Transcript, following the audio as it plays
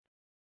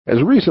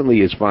As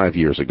recently as 5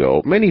 years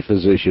ago, many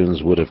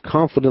physicians would have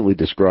confidently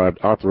described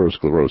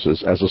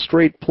atherosclerosis as a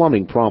straight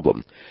plumbing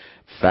problem.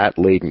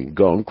 Fat-laden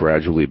gunk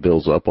gradually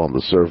builds up on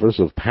the surface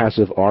of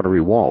passive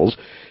artery walls.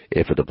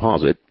 If a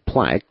deposit,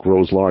 plaque,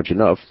 grows large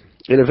enough,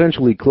 it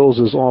eventually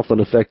closes off an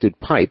affected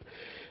pipe,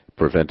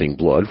 preventing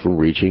blood from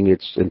reaching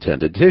its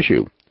intended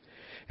tissue.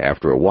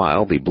 After a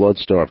while, the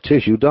blood-starved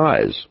tissue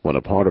dies. When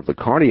a part of the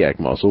cardiac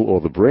muscle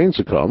or the brain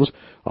succumbs,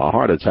 a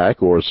heart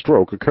attack or a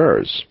stroke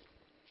occurs.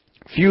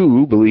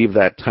 Few believe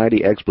that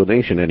tidy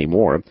explanation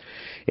anymore.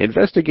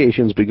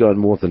 Investigations begun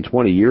more than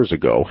 20 years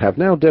ago have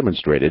now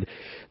demonstrated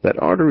that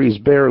arteries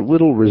bear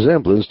little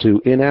resemblance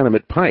to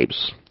inanimate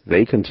pipes.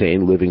 They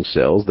contain living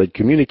cells that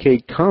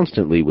communicate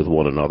constantly with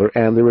one another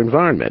and their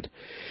environment.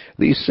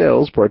 These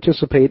cells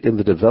participate in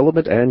the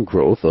development and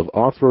growth of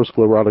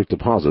atherosclerotic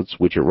deposits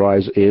which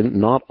arise in,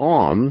 not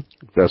on,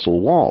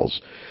 vessel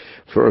walls.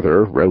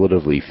 Further,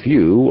 relatively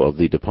few of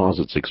the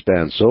deposits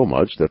expand so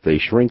much that they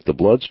shrink the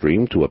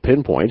bloodstream to a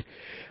pinpoint.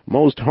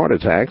 Most heart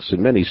attacks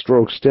and many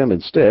strokes stem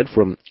instead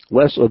from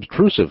less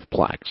obtrusive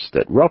plaques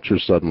that rupture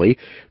suddenly,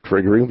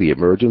 triggering the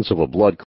emergence of a blood